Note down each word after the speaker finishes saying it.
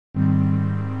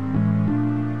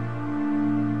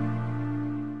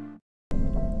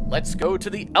Let's go to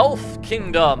the Elf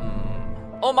Kingdom.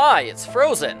 Oh my, it's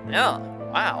frozen. Yeah,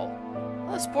 wow.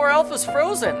 This poor elf is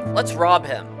frozen. Let's rob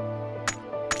him.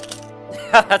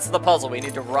 That's the puzzle. We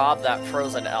need to rob that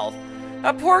frozen elf.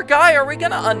 That poor guy, are we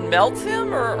gonna unmelt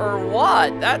him or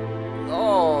what?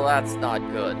 Oh, that's not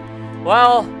good.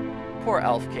 Well, poor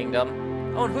Elf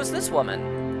Kingdom. Oh, and who's this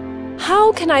woman?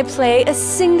 How can I play a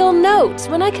single note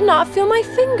when I cannot feel my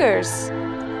fingers?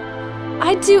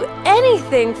 I'd do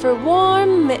anything for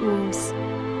warm mittens.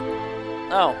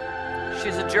 Oh,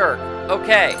 she's a jerk.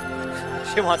 Okay.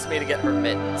 She wants me to get her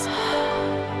mittens.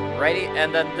 Righty,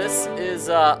 and then this is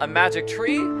a magic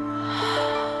tree.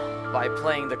 By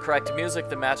playing the correct music,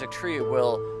 the magic tree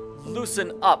will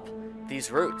loosen up these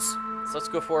roots. So let's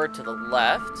go forward to the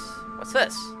left. What's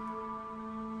this?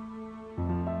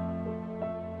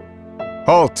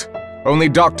 Halt! Only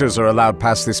doctors are allowed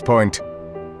past this point.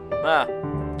 Ah,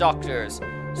 doctors.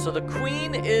 So the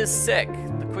queen is sick.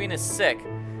 The queen is sick.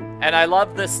 And I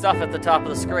love this stuff at the top of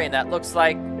the screen. That looks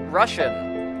like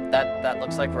Russian. That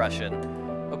looks like Russian.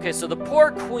 Okay, so the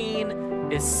poor queen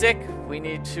is sick. We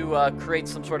need to create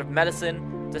some sort of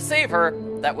medicine to save her.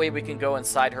 That way we can go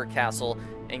inside her castle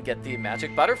and get the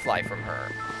magic butterfly from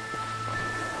her.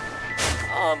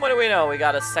 What do we know? We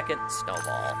got a second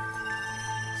snowball.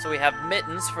 So we have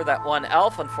mittens for that one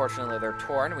elf. Unfortunately, they're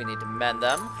torn. We need to mend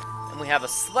them. And we have a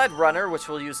sled runner, which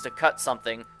we'll use to cut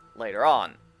something later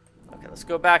on. Okay, let's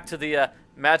go back to the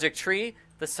magic tree.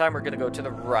 This time we're going to go to the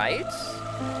right.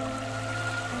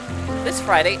 This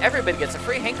Friday, everybody gets a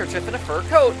free handkerchief and a fur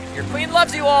coat. Your queen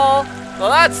loves you all. Well,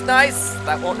 that's nice.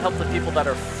 That won't help the people that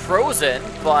are frozen,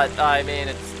 but I mean,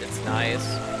 it's nice.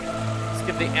 Let's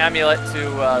give the amulet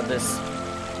to this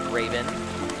raven.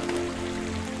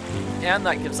 And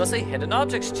that gives us a hidden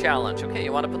objects challenge. Okay,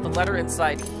 you want to put the letter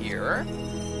inside here.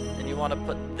 And you want to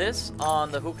put this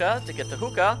on the hookah to get the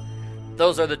hookah.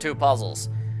 Those are the two puzzles.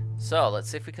 So let's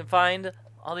see if we can find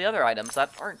all the other items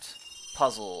that aren't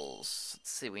puzzles.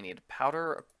 Let's see, we need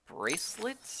powder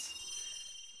bracelets,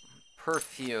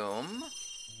 perfume,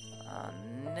 a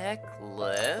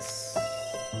necklace.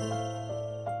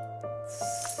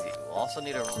 Let's see, we'll also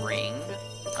need a ring.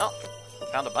 Oh,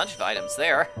 found a bunch of items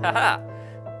there. Haha.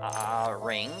 A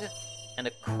ring, an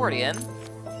accordion.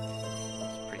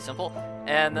 It's pretty simple.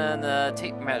 And then the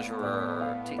tape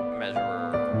measurer. Tape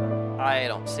measurer. I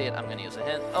don't see it. I'm going to use a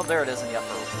hint. Oh, there it is in the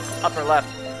upper left.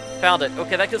 Found it.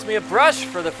 Okay, that gives me a brush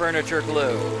for the furniture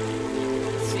glue.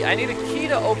 See, I need a key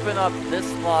to open up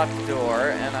this locked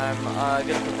door, and I'm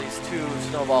going to put these two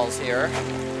snowballs here.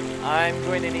 I'm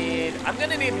going to need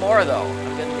more, though.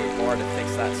 I'm going to need more to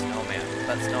fix that snowman.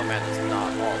 That snowman is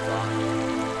not all done.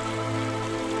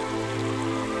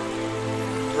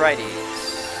 Righty.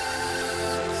 Let's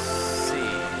see.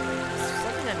 Is there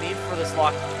something I need for this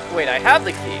lock? Wait, I have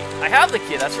the key. I have the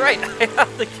key, that's right. I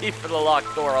have the key for the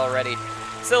locked door already.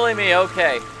 Silly me,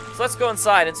 okay. So let's go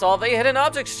inside and solve a hidden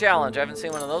objects challenge. I haven't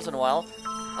seen one of those in a while.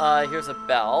 Here's a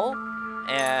bell.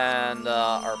 And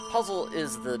our puzzle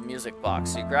is the music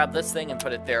box. So you grab this thing and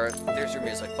put it there. There's your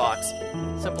music box.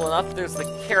 Simple enough. There's the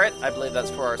carrot. I believe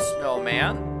that's for our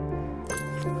snowman.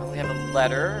 We have a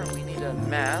letter. We need a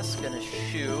mask and a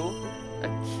shoe. A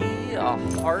key, a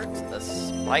heart, a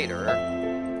spider.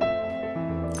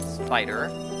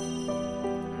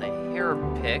 And a hair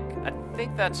pick. I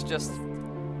think that's just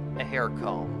a hair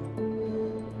comb.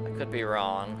 I could be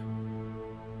wrong.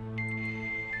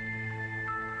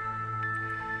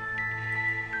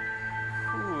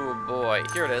 Ooh, boy.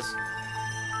 Here it is.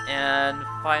 And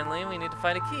finally, we need to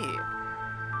find a key.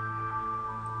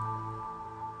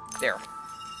 There.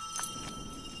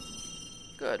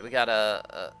 Good. We got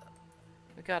a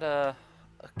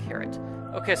carrot.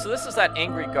 Okay, so this is that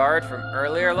angry guard from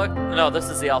earlier. Look. No, this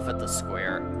is the elf at the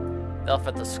square. The elf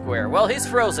at the square. Well, he's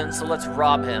frozen, so let's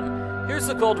rob him. Here's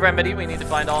the gold remedy. We need to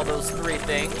find all those three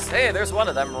things. Hey, there's one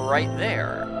of them right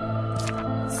there.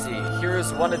 Let's see.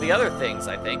 Here's one of the other things,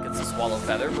 I think. It's a swallow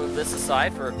feather. Move this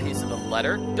aside for a piece of a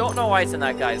letter. Don't know why it's in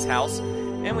that guy's house.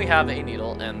 And we have a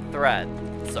needle and thread.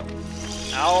 So,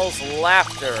 Owl's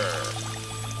laughter.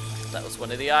 That was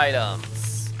one of the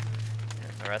items.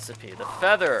 And the recipe. The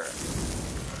feather.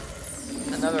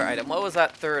 Another item. What was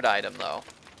that third item, though?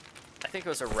 I think it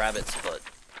was a rabbit's foot.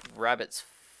 Rabbit's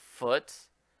foot.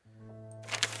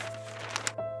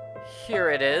 Here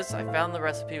it is. I found the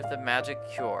recipe with the magic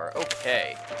cure.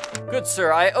 Okay. Good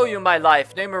sir, I owe you my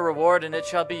life. Name a reward and it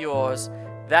shall be yours.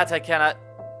 That I cannot...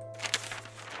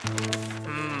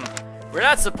 We're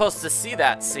not supposed to see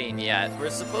that scene yet. We're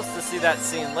supposed to see that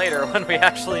scene later when we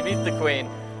actually meet the queen.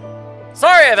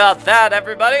 Sorry about that,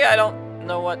 everybody. I don't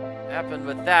know what happened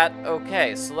with that.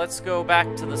 Okay, so let's go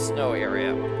back to the snow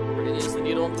area. we're gonna use the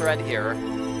needle and thread here.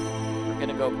 We're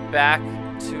gonna go back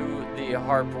to the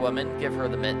harp woman, give her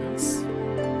the mittens.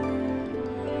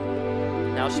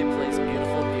 Now she plays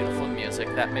beautiful, beautiful music.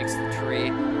 That makes the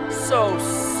tree so,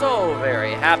 so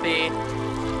very happy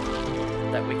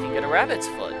that we can get a rabbit's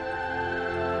foot.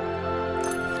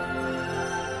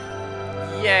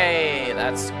 Yay,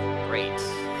 that's great.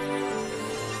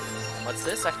 What's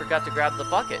this? I forgot to grab the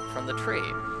bucket from the tree.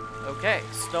 Okay,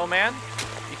 snowman,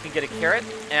 you can get a carrot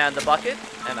and the bucket,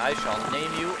 and I shall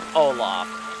name you Olaf.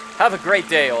 Have a great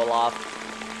day, Olaf.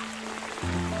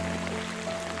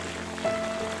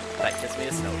 That gives me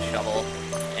a snow shovel.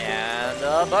 And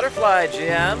a butterfly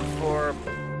gem for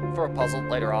a puzzle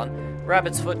later on.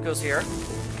 Rabbit's foot goes here.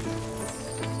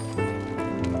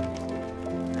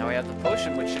 Now we have the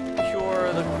potion, which should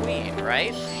cure the queen,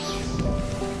 right?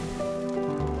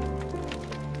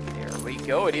 There we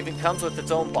go. It even comes with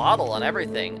its own bottle and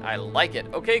everything. I like it.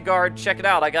 Okay, guard, check it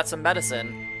out. I got some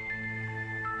medicine.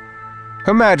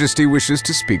 Her Majesty wishes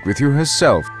to speak with you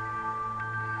herself.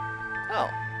 Oh,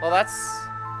 well that's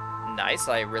nice.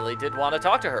 I really did want to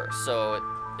talk to her, so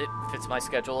it fits my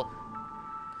schedule.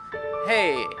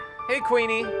 Hey,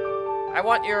 Queenie. I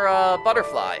want your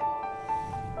butterfly.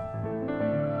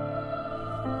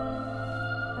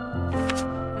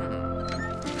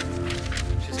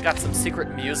 She's got some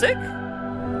secret music?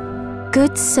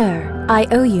 Good sir, I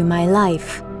owe you my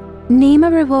life. Name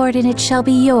a reward and it shall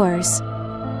be yours.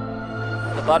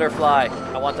 The butterfly.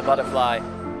 I want the butterfly.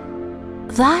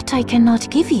 That I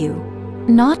cannot give you.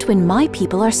 Not when my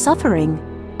people are suffering.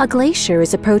 A glacier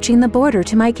is approaching the border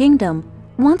to my kingdom.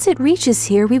 Once it reaches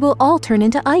here, we will all turn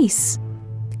into ice.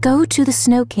 Go to the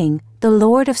Snow King, the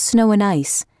Lord of Snow and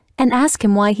Ice, and ask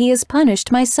him why he has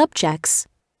punished my subjects.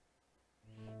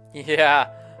 Yeah.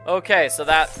 Okay, so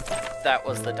that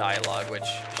was the dialogue which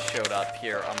showed up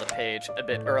here on the page a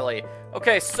bit early.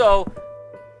 Okay, so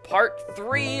part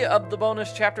 3 of the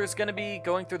bonus chapter is going to be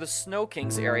going through the Snow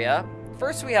King's area.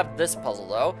 First, we have this puzzle,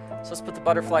 though. So let's put the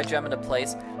butterfly gem into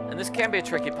place. And this can be a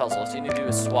tricky puzzle, so you need to do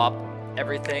is swap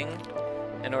everything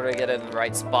in order to get it in the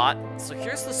right spot. So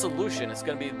here's the solution. It's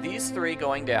going to be these 3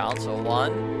 going down. So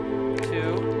 1,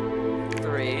 2,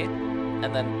 3,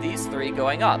 and then these 3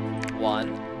 going up.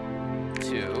 1,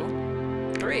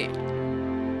 2, 3.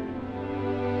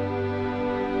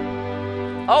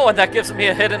 Oh, and that gives me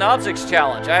a hidden objects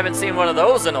challenge. I haven't seen one of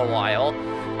those in a while.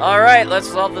 All right, let's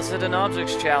solve this hidden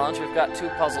objects challenge. We've got 2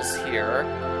 puzzles here.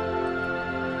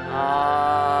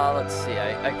 Let's see.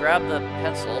 I grabbed the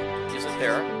pencil. Use it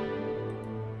there.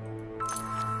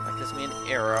 That gives me an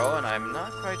arrow, and I'm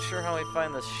not quite sure how we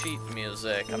find the sheet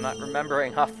music. I'm not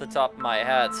remembering off the top of my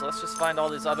head. So let's just find all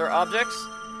these other objects.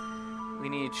 We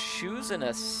need shoes and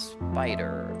a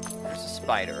spider. There's a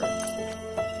spider.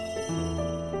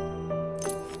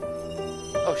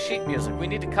 Oh, sheet music. We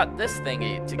need to cut this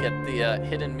thingy to get the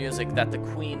hidden music that the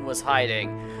queen was hiding.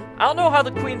 I don't know how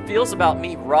the queen feels about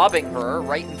me robbing her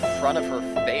right in front of her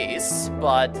face,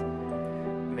 but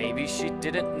maybe she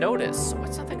didn't notice. So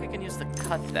it's something I can use to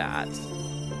cut that.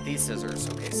 These scissors.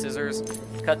 Okay, scissors.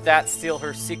 Cut that, steal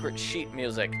her secret sheet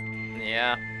music.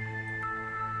 Yeah.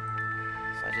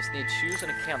 So I just need shoes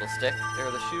and a candlestick. There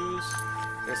are the shoes.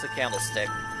 There's the candlestick.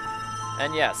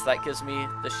 And yes, that gives me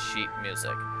the sheet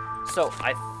music. So,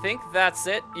 I think that's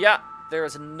it. Yeah, there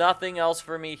is nothing else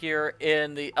for me here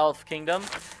in the Elf Kingdom.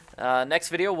 Next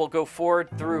video, we'll go forward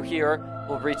through here.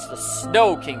 We'll reach the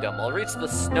Snow Kingdom. We'll reach the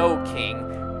Snow King.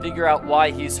 Figure out why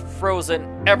he's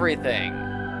frozen everything.